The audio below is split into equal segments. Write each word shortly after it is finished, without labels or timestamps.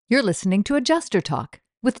You're listening to Adjuster Talk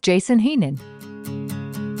with Jason Heenan.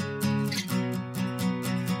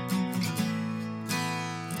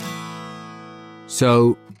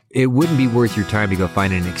 So it wouldn't be worth your time to go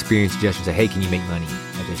find an experienced adjuster and say, hey, can you make money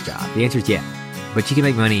at this job? The answer is yeah, but you can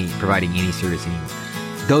make money providing any service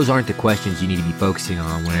anywhere. Those aren't the questions you need to be focusing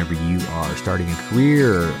on whenever you are starting a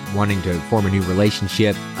career or wanting to form a new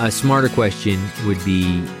relationship. A smarter question would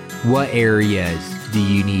be, what areas do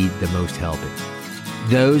you need the most help in?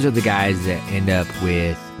 Those are the guys that end up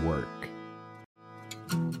with work.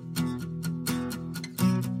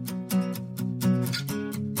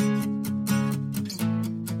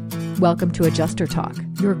 Welcome to Adjuster Talk,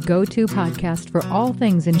 your go-to podcast for all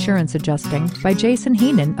things insurance adjusting by Jason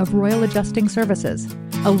Heenan of Royal Adjusting Services,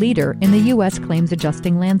 a leader in the U.S. claims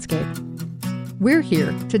adjusting landscape. We're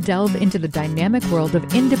here to delve into the dynamic world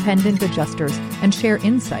of independent adjusters and share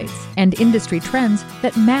insights and industry trends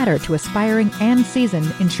that matter to aspiring and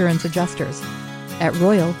seasoned insurance adjusters. At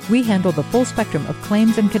Royal, we handle the full spectrum of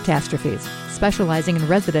claims and catastrophes, specializing in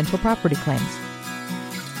residential property claims.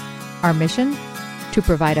 Our mission? To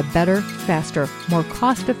provide a better, faster, more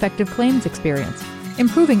cost-effective claims experience,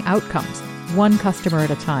 improving outcomes, one customer at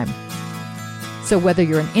a time. So whether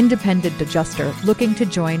you're an independent adjuster looking to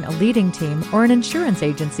join a leading team or an insurance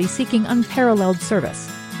agency seeking unparalleled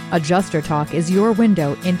service, Adjuster Talk is your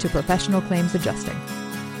window into professional claims adjusting.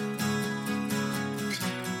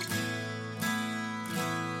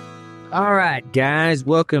 All right, guys,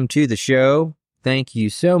 welcome to the show. Thank you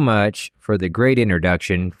so much for the great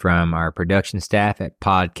introduction from our production staff at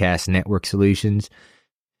Podcast Network Solutions.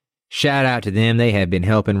 Shout out to them. They have been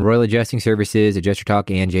helping Royal Adjusting Services, Adjuster Talk,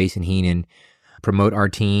 and Jason Heenan promote our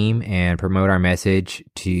team and promote our message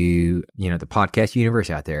to, the podcast universe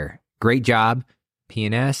out there. Great job,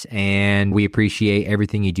 P&S, and we appreciate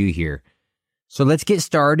everything you do here. So let's get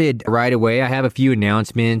started right away. I have a few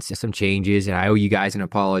announcements, some changes, and I owe you guys an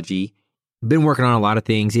apology. Been working on a lot of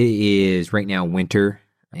things. It is right now winter,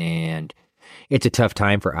 and it's a tough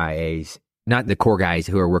time for IAs. Not the core guys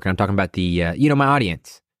who are working. I'm talking about the, my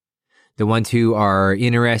audience. The ones who are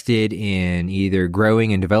interested in either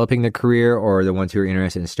growing and developing their career or the ones who are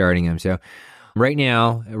interested in starting them. So right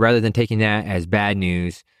now, rather than taking that as bad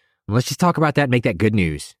news, let's just talk about that and make that good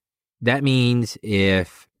news. That means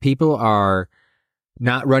if people are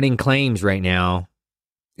not running claims right now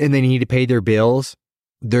and they need to pay their bills,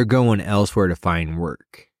 they're going elsewhere to find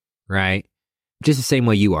work, right? Just the same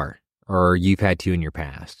way you are, or you've had to in your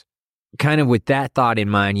past. Kind of with that thought in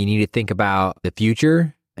mind, you need to think about the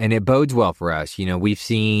future, and it bodes well for us. We've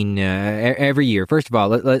seen every year. First of all,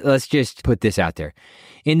 let's just put this out there.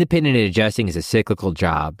 Independent adjusting is a cyclical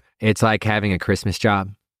job. It's like having a Christmas job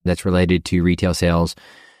that's related to retail sales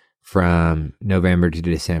from November to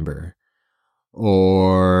December,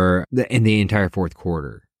 or in the entire fourth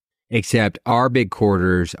quarter. Except our big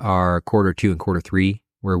quarters are quarter 2 and quarter 3,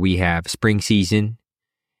 where we have spring season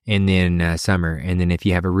and then summer. And then if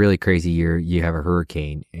you have a really crazy year, you have a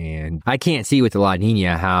hurricane. And I can't see with the La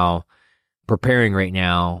Nina how preparing right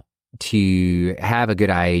now to have a good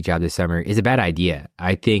IA job this summer is a bad idea.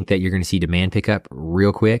 I think that you're going to see demand pick up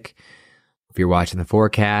real quick. If you're watching the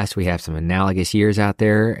forecast, we have some analogous years out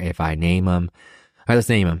there. If I name them, all right, let's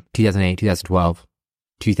name them. 2008, 2012,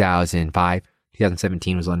 2005.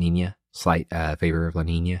 2017 was La Nina, slight favor of La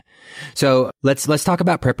Nina. So let's talk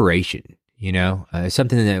about preparation.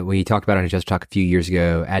 Something that we talked about on Adjuster Talk a few years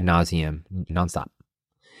ago, ad nauseum, nonstop.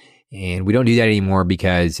 And we don't do that anymore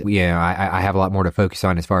because I have a lot more to focus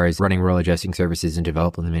on as far as running Royal Adjusting Services and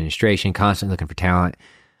development administration, constantly looking for talent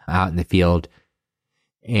out in the field.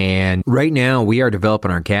 And right now we are developing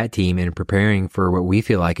our CAT team and preparing for what we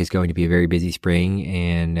feel like is going to be a very busy spring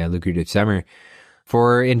and a lucrative summer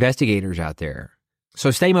for investigators out there.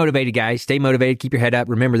 So stay motivated, guys. Stay motivated. Keep your head up.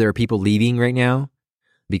 Remember, there are people leaving right now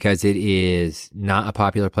because it is not a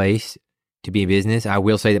popular place to be in business. I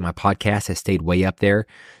will say that my podcast has stayed way up there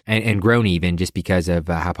and grown even just because of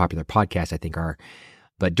how popular podcasts I think are.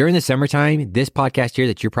 But during the summertime, this podcast here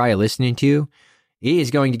that you're probably listening to, it is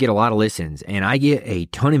going to get a lot of listens. And I get a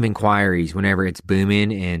ton of inquiries whenever it's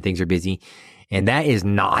booming and things are busy. And that is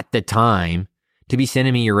not the time to be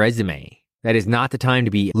sending me your resume. That is not the time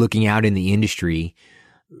to be looking out in the industry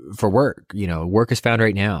for work. Work is found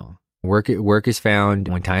right now. Work is found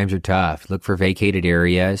when times are tough. Look for vacated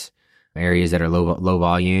areas that are low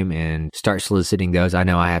volume, and start soliciting those. I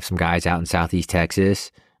know I have some guys out in Southeast Texas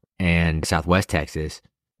and Southwest Texas.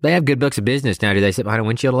 They have good books of business now. Do they sit behind a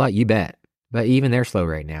windshield a lot? You bet. But even they're slow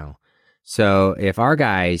right now. So if our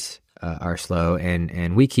guys are slow,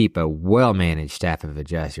 and we keep a well-managed staff of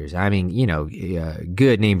adjusters. I mean,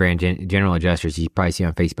 good name brand general adjusters you probably see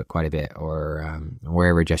on Facebook quite a bit, or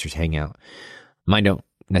wherever adjusters hang out. Mine don't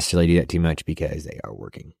necessarily do that too much because they are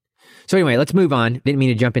working. So anyway, let's move on. Didn't mean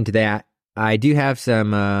to jump into that. I do have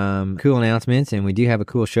some cool announcements, and we do have a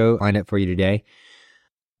cool show lined up for you today.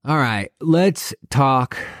 All right, let's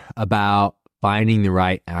talk about finding the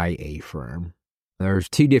right IA firm. There's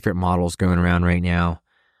two different models going around right now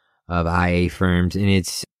of IA firms, and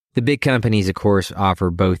it's the big companies, of course, offer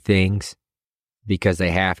both things because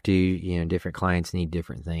they have to. Different clients need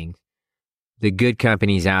different things. The good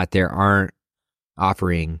companies out there aren't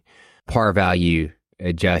offering par value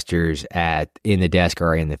adjusters in the desk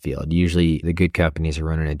or in the field. Usually the good companies are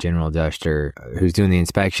running a general adjuster who's doing the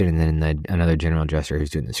inspection, and then another general adjuster who's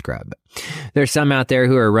doing the scrub. There's some out there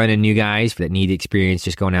who are running new guys that need experience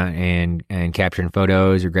just going out and capturing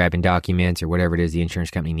photos or grabbing documents or whatever it is the insurance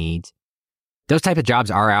company needs. Those type of jobs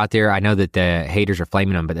are out there. I know that the haters are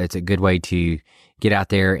flaming them, but it's a good way to get out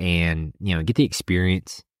there and get the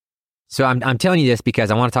experience. So I'm telling you this because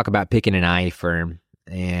I want to talk about picking an IA firm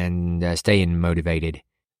and staying motivated.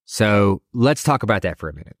 So let's talk about that for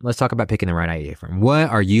a minute. Let's talk about picking the right IA firm. What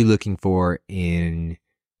are you looking for in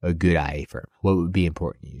a good IA firm? What would be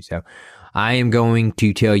important to you? So I am going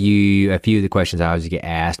to tell you a few of the questions I always get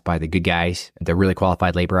asked by the good guys, the really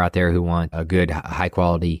qualified labor out there who want a good, high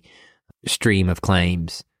quality stream of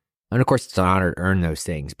claims. And of course, it's an honor to earn those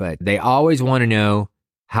things, but they always want to know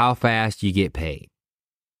how fast you get paid.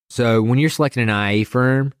 So when you're selecting an IA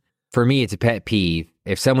firm, for me, it's a pet peeve.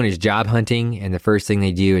 If someone is job hunting and the first thing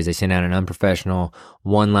they do is they send out an unprofessional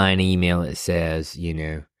one-line email that says,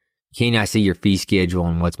 can I see your fee schedule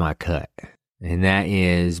and what's my cut? And that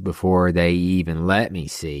is before they even let me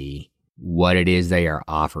see what it is they are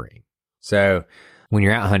offering. So when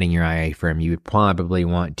you're out hunting your IA firm, you would probably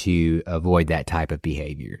want to avoid that type of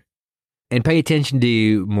behavior. And pay attention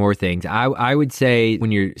to more things. I would say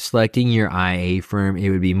when you're selecting your IA firm, it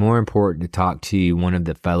would be more important to talk to one of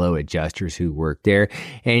the fellow adjusters who work there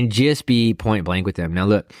and just be point blank with them. Now,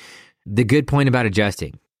 look, the good point about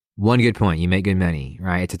adjusting, one good point, you make good money,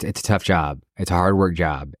 right? It's a tough job. It's a hard work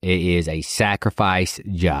job. It is a sacrifice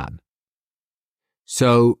job.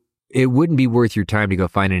 So it wouldn't be worth your time to go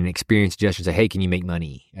find an experienced adjuster and say, hey, can you make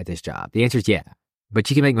money at this job? The answer is yeah, but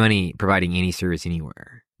you can make money providing any service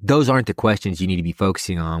anywhere. Those aren't the questions you need to be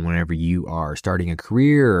focusing on whenever you are starting a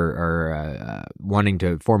career or wanting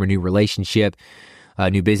to form a new relationship, a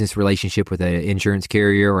new business relationship with an insurance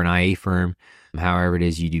carrier or an IA firm, however it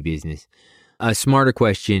is you do business. A smarter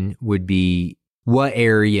question would be, what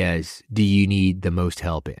areas do you need the most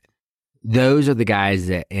help in? Those are the guys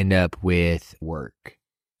that end up with work.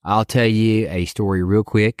 I'll tell you a story real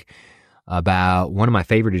quick about one of my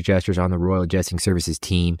favorite adjusters on the Royal Adjusting Services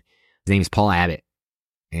team. His name is Paul Abbott.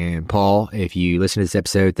 And Paul, if you listen to this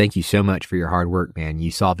episode, thank you so much for your hard work, man.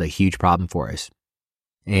 You solved a huge problem for us.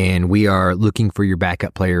 And we are looking for your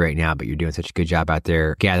backup player right now, but you're doing such a good job out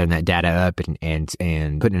there gathering that data up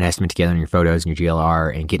and putting an estimate together on your photos and your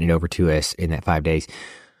GLR and getting it over to us in that 5 days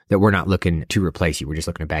that we're not looking to replace you. We're just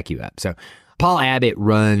looking to back you up. So Paul Abbott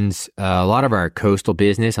runs a lot of our coastal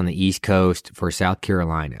business on the East Coast for South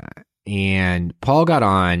Carolina. And Paul got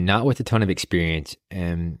on not with a ton of experience.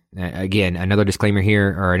 And again, another disclaimer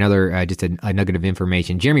here, or another just a nugget of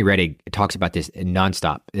information. Jeremy Reddick talks about this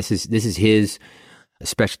nonstop. This is his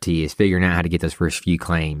specialty, is figuring out how to get those first few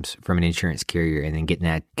claims from an insurance carrier and then getting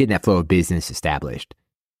that flow of business established.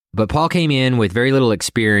 But Paul came in with very little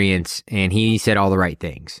experience, and he said all the right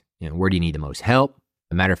things. Where do you need the most help?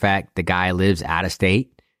 As a matter of fact, the guy lives out of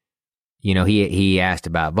state. He asked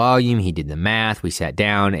about volume. He did the math. We sat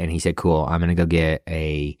down and he said, cool, I'm going to go get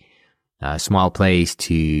a small place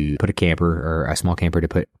to put a camper, or a small camper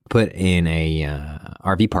to put in a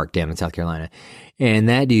RV park down in South Carolina. And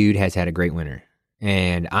that dude has had a great winter.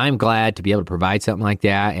 And I'm glad to be able to provide something like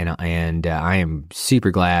that. And I am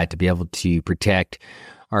super glad to be able to protect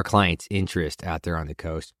our clients' interest out there on the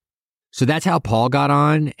coast. So that's how Paul got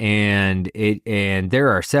on, and there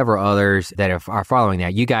are several others that are following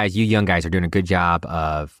that. You young guys are doing a good job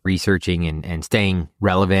of researching and staying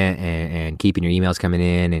relevant and keeping your emails coming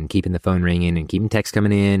in and keeping the phone ringing and keeping texts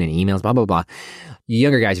coming in and emails, blah, blah, blah. You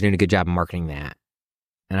younger guys are doing a good job of marketing that.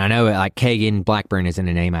 And I know like Kagan Blackburn isn't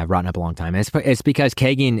a name I've brought up a long time. And it's because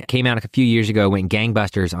Kagan came out a few years ago, went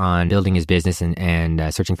gangbusters on building his business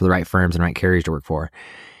and searching for the right firms and right carriers to work for.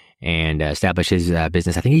 And establish his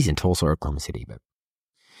business. I think he's in Tulsa or Oklahoma City. But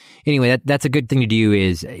anyway, that's a good thing to do,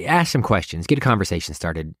 is ask some questions, get a conversation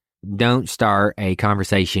started. Don't start a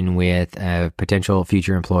conversation with a potential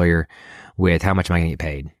future employer with how much am I going to get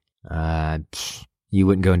paid? You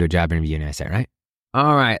wouldn't go into a job interview and ask that, right?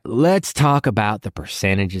 All right, let's talk about the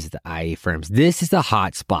percentages of the IA firms. This is the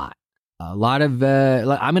hot spot. A lot of,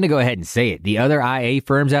 I'm going to go ahead and say it. The other IA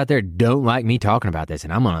firms out there don't like me talking about this,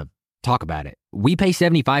 and I'm going to talk about it. We pay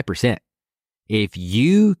 75%. If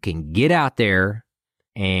you can get out there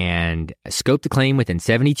and scope the claim within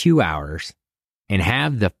 72 hours and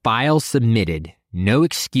have the file submitted, no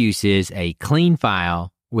excuses, a clean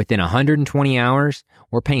file within 120 hours,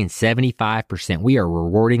 we're paying 75%. We are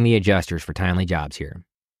rewarding the adjusters for timely jobs here.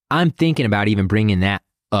 I'm thinking about even bringing that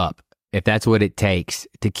up if that's what it takes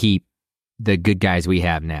to keep the good guys we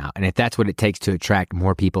have now, and if that's what it takes to attract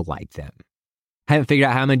more people like them. I haven't figured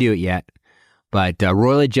out how I'm going to do it yet, but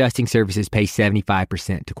Royal Adjusting Services pay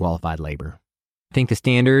 75% to qualified labor. I think the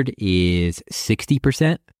standard is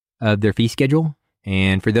 60% of their fee schedule.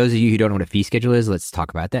 And for those of you who don't know what a fee schedule is, let's talk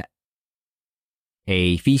about that.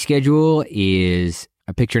 A fee schedule is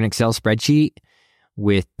a picture in Excel spreadsheet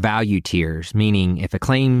with value tiers, meaning if a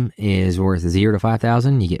claim is worth $0 to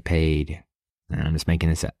 $5,000, you get paid, I'm just making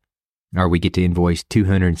this up, or we get to invoice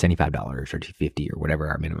 $275 or $250 or whatever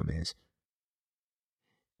our minimum is.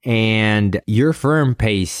 And your firm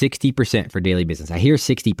pays 60% for daily business. I hear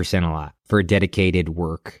 60% a lot for dedicated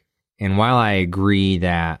work. And while I agree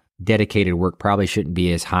that dedicated work probably shouldn't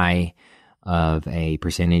be as high of a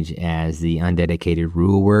percentage as the undedicated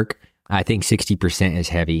rule work, I think 60% is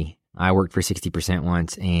heavy. I worked for 60%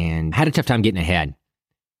 once and had a tough time getting ahead.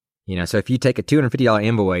 So if you take a $250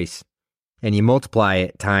 invoice and you multiply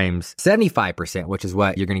it times 75%, which is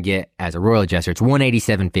what you're going to get as a Royal Adjuster, it's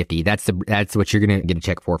 $187.50. That's what you're going to get a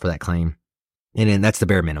check for that claim. And then that's the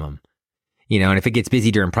bare minimum. And if it gets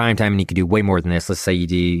busy during prime time and you could do way more than this, let's say you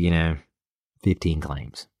do, 15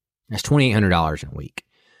 claims. That's $2,800 in a week.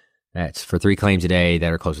 That's for 3 claims a day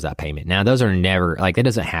that are closed without payment. Now, those are never, that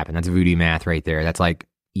doesn't happen. That's voodoo math right there. That's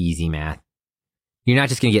easy math. You're not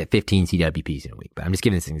just going to get 15 CWPs in a week, but I'm just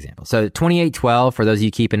giving this an example. So $2,812 for those of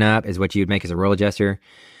you keeping up is what you would make as a Royal Adjuster.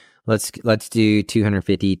 Let's do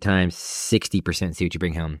 250 times 60%, see what you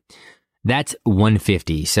bring home. That's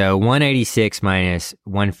 $150. So 186 minus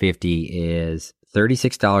 150 is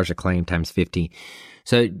 $36 a claim times 50.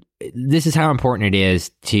 So this is how important it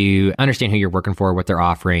is to understand who you're working for, what they're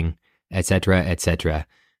offering, et cetera, et cetera.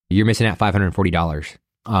 You're missing out $540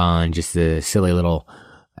 on just the silly little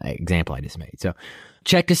example I just made. So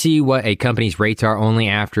check to see what a company's rates are only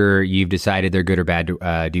after you've decided they're good or bad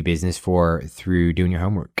to do business for through doing your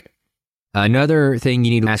homework. Another thing you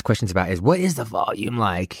need to ask questions about is, what is the volume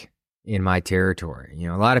like in my territory?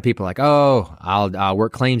 A lot of people are like, oh, I'll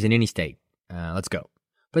work claims in any state. Let's go.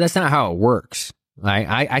 But that's not how it works.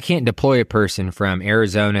 I can't deploy a person from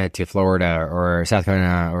Arizona to Florida or South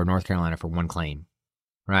Carolina or North Carolina for one claim,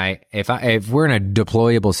 right? If we're in a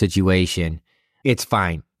deployable situation, it's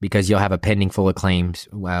fine because you'll have a pending full of claims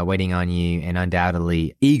waiting on you and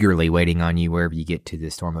undoubtedly eagerly waiting on you wherever you get to the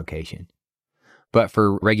storm location. But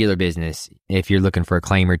for regular business, if you're looking for a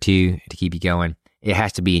claim or two to keep you going, it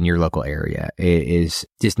has to be in your local area. It is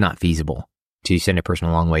just not feasible to send a person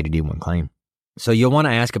a long way to do one claim. So you'll want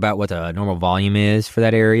to ask about what the normal volume is for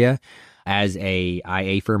that area. As a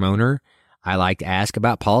IA firm owner, I like to ask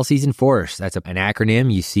about policies in force. That's an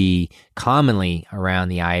acronym you see commonly around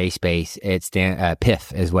the IA space. It's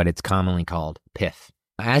PIF is what it's commonly called, PIF.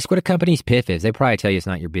 Ask what a company's PIF is. They probably tell you it's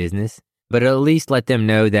not your business, but at least let them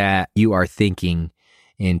know that you are thinking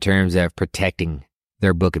in terms of protecting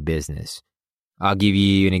their book of business. I'll give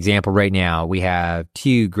you an example right now. We have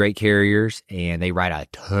 2 great carriers, and they write a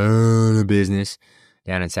ton of business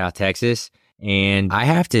down in South Texas. And I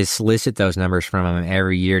have to solicit those numbers from them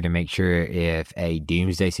every year to make sure if a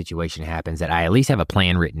doomsday situation happens that I at least have a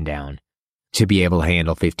plan written down to be able to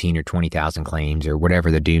handle 15 or 20,000 claims or whatever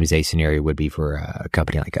the doomsday scenario would be for a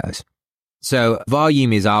company like us. So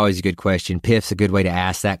volume is always a good question. PIF's a good way to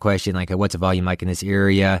ask that question, like what's the volume like in this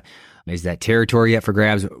area? Is that territory up for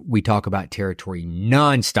grabs? We talk about territory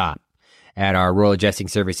nonstop at our Royal Adjusting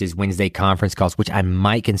Services Wednesday conference calls, which I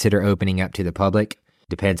might consider opening up to the public.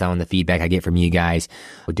 Depends on the feedback I get from you guys.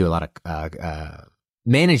 We do a lot of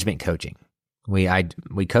management coaching. We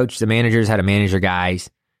coach the managers how to manage their guys,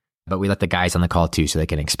 but we let the guys on the call too so they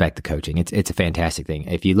can expect the coaching. It's a fantastic thing.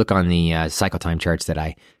 If you look on the cycle time charts that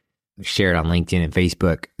I shared on LinkedIn and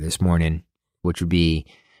Facebook this morning, which would be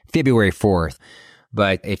February 4th,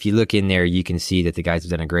 but if you look in there, you can see that the guys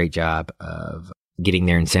have done a great job of getting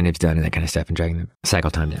their incentives done and that kind of stuff and dragging the cycle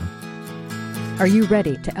time down. Are you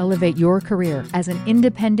ready to elevate your career as an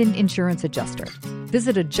independent insurance adjuster?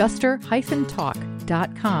 Visit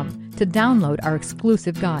adjuster-talk.com to download our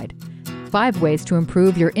exclusive guide, 5 ways to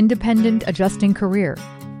improve your independent adjusting career.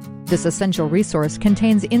 This essential resource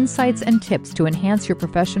contains insights and tips to enhance your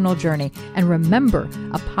professional journey. And remember,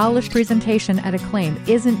 a polished presentation at a claim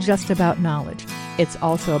isn't just about knowledge. It's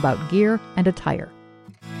also about gear and attire.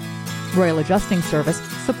 Royal Adjusting Service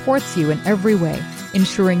supports you in every way,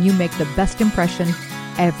 ensuring you make the best impression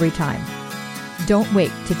every time. Don't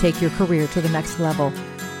wait to take your career to the next level.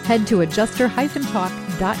 Head to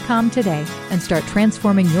adjuster-talk.com today and start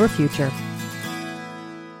transforming your future.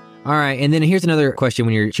 All right. And then here's another question.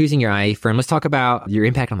 When you're choosing your IA firm, let's talk about your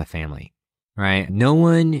impact on the family, right? No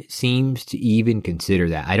one seems to even consider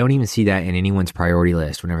that. I don't even see that in anyone's priority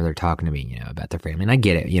list whenever they're talking to me, about their family. And I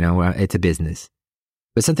get it, it's a business.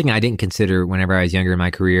 But something I didn't consider whenever I was younger in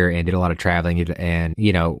my career and did a lot of traveling and,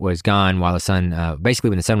 was gone while the sun,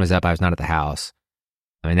 basically when the sun was up, I was not at the house.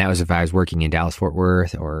 And that was if I was working in Dallas, Fort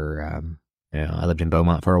Worth, or, I lived in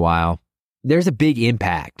Beaumont for a while. There's a big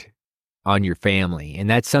impact on your family. And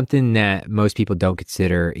that's something that most people don't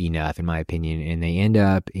consider enough, in my opinion. And they end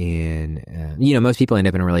up in, most people end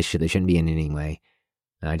up in a relationship they shouldn't be in anyway,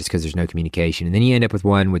 just because there's no communication. And then you end up with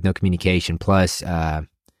one with no communication, plus a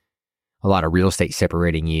lot of real estate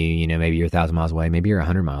separating you. Maybe you're 1,000 miles away, maybe you're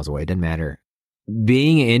 100 miles away. It doesn't matter.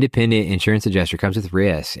 Being an independent insurance adjuster comes with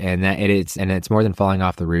risk, and it's more than falling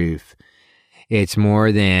off the roof. It's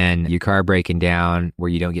more than your car breaking down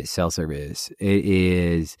where you don't get cell service. It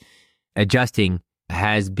is adjusting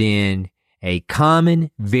has been a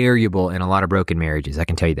common variable in a lot of broken marriages. I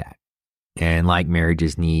can tell you that. And like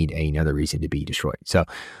marriages need another reason to be destroyed. So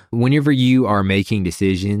whenever you are making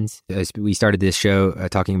decisions, as we started this show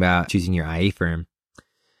talking about choosing your IA firm,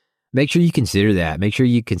 make sure you consider that. Make sure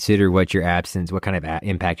you consider what kind of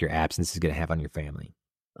impact your absence is going to have on your family.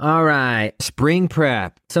 All right. Spring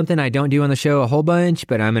prep. Something I don't do on the show a whole bunch,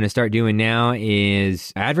 but I'm going to start doing now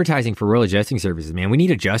is advertising for Royal Adjusting Services. Man, we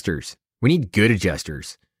need adjusters. We need good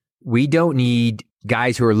adjusters. We don't need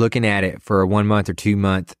guys who are looking at it for a 1 month or 2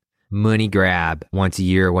 month money grab once a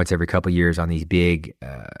year, once every couple of years on these big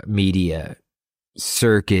media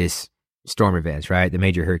circus storm events, right? The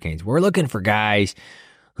major hurricanes. We're looking for guys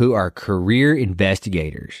who are career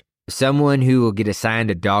investigators. Someone who will get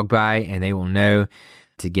assigned a dog bite and they will know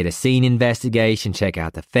to get a scene investigation, check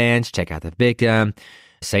out the fence, check out the victim,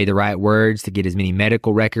 say the right words to get as many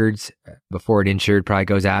medical records before an insured probably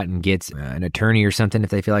goes out and gets an attorney or something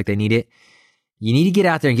if they feel like they need it. You need to get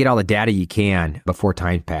out there and get all the data you can before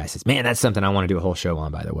time passes. Man, that's something I want to do a whole show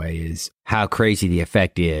on, by the way, is how crazy the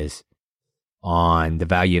effect is on the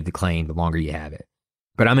value of the claim the longer you have it.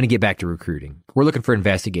 But I'm going to get back to recruiting. We're looking for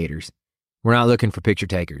investigators. We're not looking for picture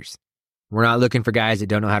takers. We're not looking for guys that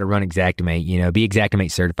don't know how to run Xactimate. Be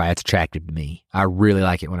Xactimate certified. That's attractive to me. I really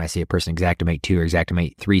like it when I see a person Xactimate 2 or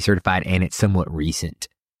Xactimate 3 certified and it's somewhat recent.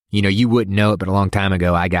 You wouldn't know it, but a long time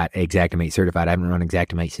ago, I got Xactimate certified. I haven't run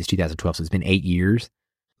Xactimate since 2012, so it's been 8 years.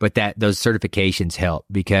 But those certifications help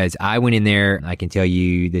because I went in there, I can tell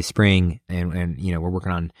you this spring, and we're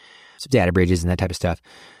working on some data bridges and that type of stuff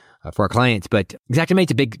for our clients. But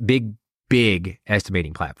Xactimate's a big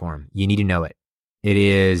estimating platform. You need to know it. It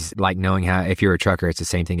is like knowing if you're a trucker, it's the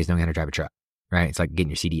same thing as knowing how to drive a truck, right? It's like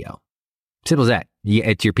getting your CDL. Simple as that.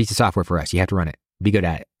 It's your piece of software for us. You have to run it. Be good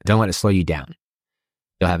at it. Don't let it slow you down.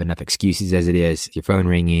 You'll have enough excuses as it is. Your phone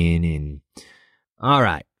ringing and... All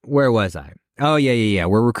right. Where was I? Oh, yeah.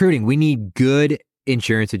 We're recruiting. We need good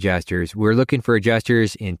insurance adjusters. We're looking for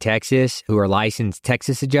adjusters in Texas who are licensed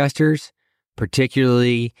Texas adjusters,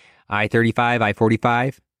 particularly I-35,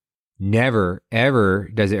 I-45. Never,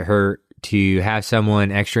 ever does it hurt to have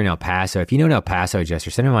someone extra in El Paso. If you know an El Paso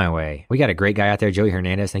adjuster, send them my way. We got a great guy out there, Joey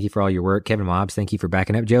Hernandez. Thank you for all your work. Kevin Mobbs, thank you for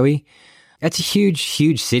backing up Joey. That's a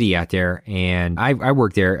huge city out there. And I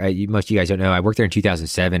worked there. Most of you guys don't know. I worked there in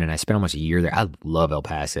 2007 and I spent almost a year there. I love El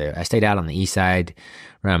Paso. I stayed out on the east side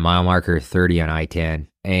around mile marker 30 on I-10.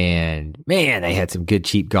 And man, they had some good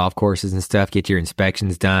cheap golf courses and stuff. Get your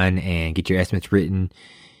inspections done and get your estimates written.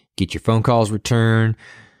 Get your phone calls returned.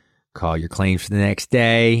 Call your claims for the next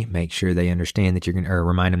day. Make sure they understand that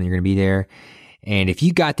remind them that you're going to be there. And if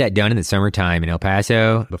you got that done in the summertime in El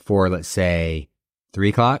Paso before, let's say, 3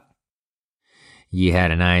 o'clock, you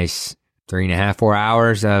had a nice 3.5, 4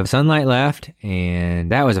 hours of sunlight left. And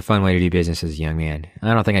that was a fun way to do business as a young man.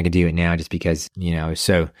 I don't think I could do it now just because, I was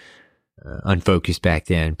so unfocused back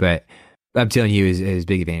then. But I'm telling you, it was a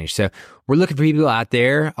big advantage. So we're looking for people out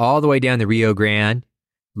there all the way down the Rio Grande,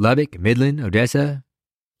 Lubbock, Midland, Odessa,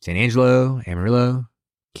 San Angelo, Amarillo.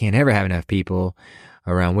 Can't ever have enough people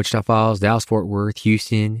around Wichita Falls, Dallas, Fort Worth,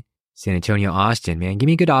 Houston, San Antonio, Austin. Man, give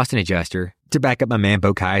me a good Austin adjuster to back up my man,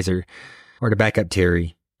 Bo Kaiser, or to back up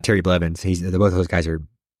Terry Blevins. Both of those guys are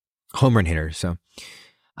home run hitters. So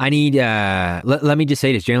I need, let me just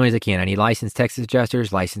say this generally as I can. I need licensed Texas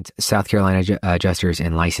adjusters, licensed South Carolina adjusters,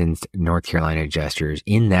 and licensed North Carolina adjusters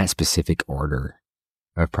in that specific order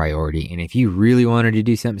of priority. And if you really wanted to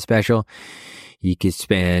do something special, you could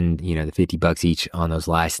spend, the $50 each on those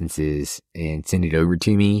licenses and send it over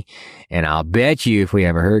to me. And I'll bet you if we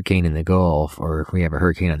have a hurricane in the Gulf or if we have a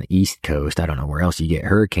hurricane on the East Coast, I don't know where else you get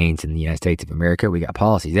hurricanes in the United States of America. We got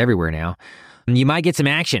policies everywhere now. And you might get some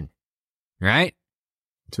action, right?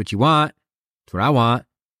 That's what you want. That's what I want.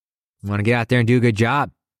 I want to get out there and do a good job,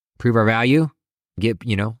 prove our value.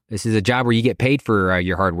 This is a job where you get paid for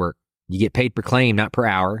your hard work. You get paid per claim, not per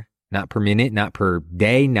hour. Not per minute, not per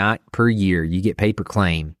day, not per year. You get paid per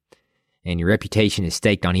claim. And your reputation is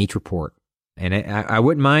staked on each report. And I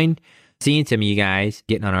wouldn't mind seeing some of you guys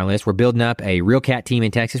getting on our list. We're building up a Real Cat team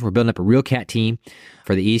in Texas. We're building up a Real Cat team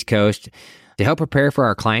for the East Coast to help prepare for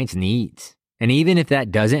our clients' needs. And even if that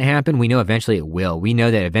doesn't happen, we know eventually it will. We know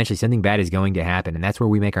that eventually something bad is going to happen. And that's where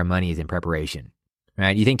we make our money, is in preparation.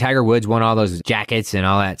 Right? You think Tiger Woods won all those jackets and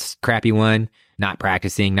all that crap he won? Not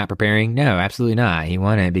practicing, not preparing? No, absolutely not. He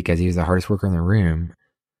won it because he was the hardest worker in the room.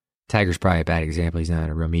 Tiger's probably a bad example. He's not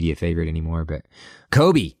a real media favorite anymore. But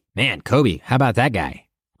Kobe, how about that guy?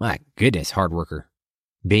 My goodness, hard worker.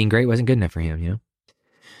 Being great wasn't good enough for him,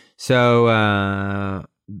 So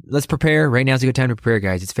let's prepare. Right now is a good time to prepare,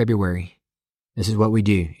 guys. It's February. This is what we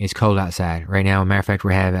do. It's cold outside. Right now, as a matter of fact,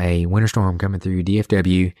 we have a winter storm coming through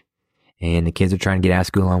DFW, and the kids are trying to get out of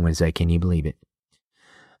school on Wednesday. Can you believe it?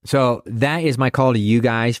 So that is my call to you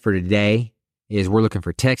guys for today, is we're looking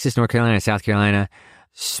for Texas, North Carolina, South Carolina,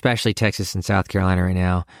 especially Texas and South Carolina right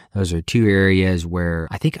now. Those are two areas where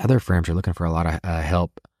I think other firms are looking for a lot of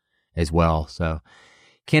help as well. So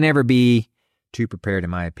can't ever be too prepared, in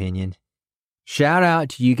my opinion. Shout out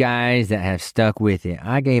to you guys that have stuck with it.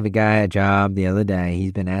 I gave a guy a job the other day.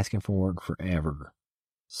 He's been asking for work forever.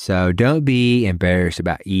 So don't be embarrassed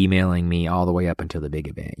about emailing me all the way up until the big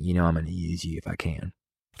event. I'm going to use you if I can.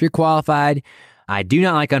 If you're qualified, I do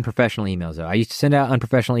not like unprofessional emails, though. I used to send out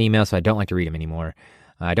unprofessional emails, so I don't like to read them anymore.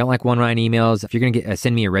 I don't like one-line emails. If you're going to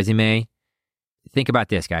send me a resume, think about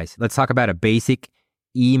this, guys. Let's talk about a basic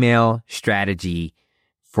email strategy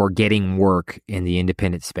for getting work in the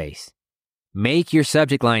independent space. Make your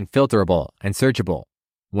subject line filterable and searchable.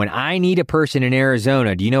 When I need a person in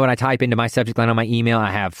Arizona, do you know what I type into my subject line on my email?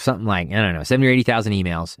 I have something like, 70 or 80,000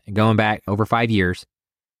 emails going back over 5 years.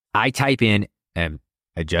 I type in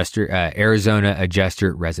Arizona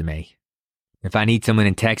adjuster resume. If I need someone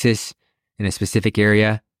in Texas in a specific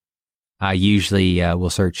area, I usually will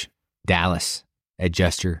search Dallas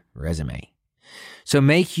adjuster resume. So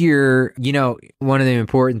make your, one of the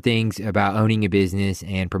important things about owning a business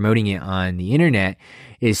and promoting it on the internet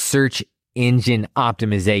is search engine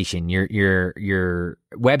optimization. Your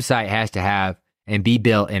website has to have and be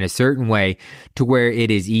built in a certain way to where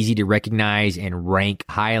it is easy to recognize and rank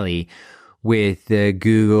highly with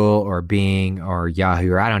Google or Bing or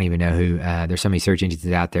Yahoo, or I don't even know who. There's so many search engines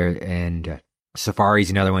out there, and Safari's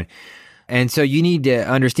another one. And so you need to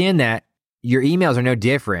understand that your emails are no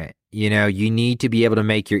different. You need to be able to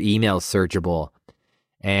make your emails searchable.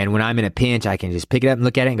 And when I'm in a pinch, I can just pick it up and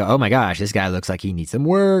look at it and go, oh my gosh, this guy looks like he needs some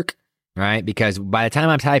work, right? Because by the time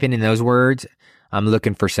I'm typing in those words, I'm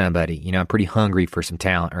looking for somebody. I'm pretty hungry for some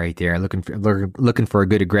talent right there. Looking for a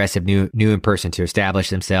good, aggressive new in person to establish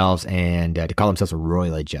themselves and to call themselves a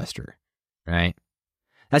Royal Adjuster, right?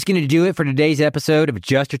 That's going to do it for today's episode of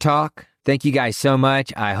Adjuster Talk. Thank you guys so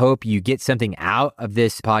much. I hope you get something out of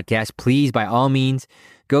this podcast. Please, by all means,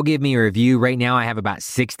 go give me a review. Right now, I have about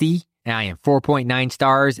 60, and I am 4.9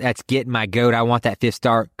 stars. That's getting my goat. I want that 5th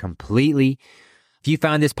star completely. If you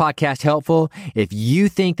found this podcast helpful, if you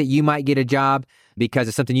think that you might get a job because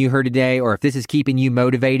of something you heard today, or if this is keeping you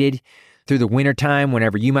motivated through the wintertime,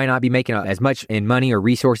 whenever you might not be making as much in money or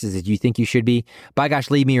resources as you think you should be, by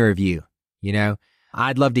gosh, leave me a review.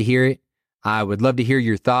 I'd love to hear it. I would love to hear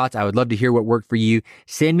your thoughts. I would love to hear what worked for you.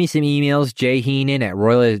 Send me some emails,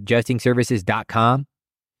 jheenan@royaladjustingservices.com.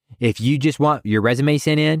 If you just want your resume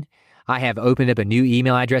sent in, I have opened up a new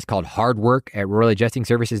email address called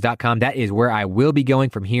hardwork@royaladjustingservices.com. That is where I will be going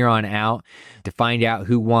from here on out to find out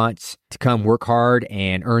who wants to come work hard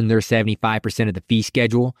and earn their 75% of the fee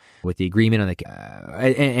schedule with the agreement on the,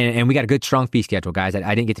 and we got a good strong fee schedule, guys.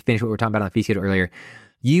 I didn't get to finish what we were talking about on the fee schedule earlier.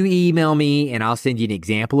 You email me and I'll send you an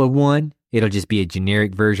example of one. It'll just be a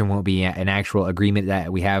generic version, won't be an actual agreement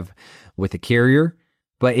that we have with the carrier,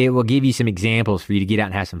 but it will give you some examples for you to get out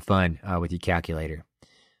and have some fun with your calculator.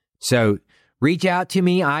 So reach out to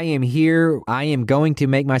me. I am here. I am going to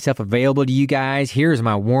make myself available to you guys. Here's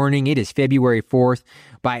my warning. It is February 4th.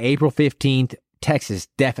 By April 15th, Texas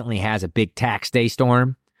definitely has a big tax day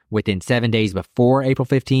storm. within 7 days before April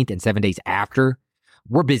 15th and 7 days after,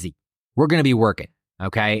 we're busy. We're going to be working,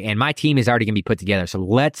 okay? And my team is already going to be put together. So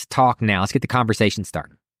let's talk now. Let's get the conversation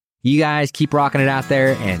started. You guys keep rocking it out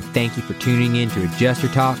there, and thank you for tuning in to Adjuster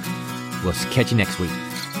Talk. We'll catch you next week.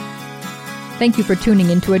 Thank you for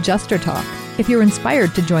tuning in to Adjuster Talk. If you're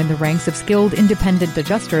inspired to join the ranks of skilled independent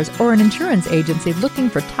adjusters or an insurance agency looking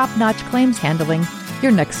for top-notch claims handling,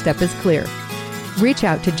 your next step is clear. Reach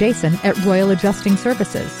out to Jason at Royal Adjusting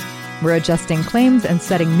Services. We're adjusting claims and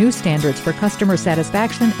setting new standards for customer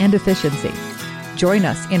satisfaction and efficiency. Join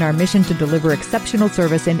us in our mission to deliver exceptional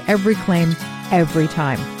service in every claim, every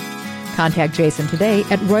time. Contact Jason today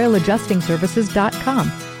at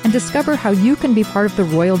royaladjustingservices.com and discover how you can be part of the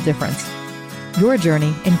Royal difference. Your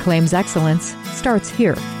journey in claims excellence starts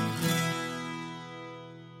here.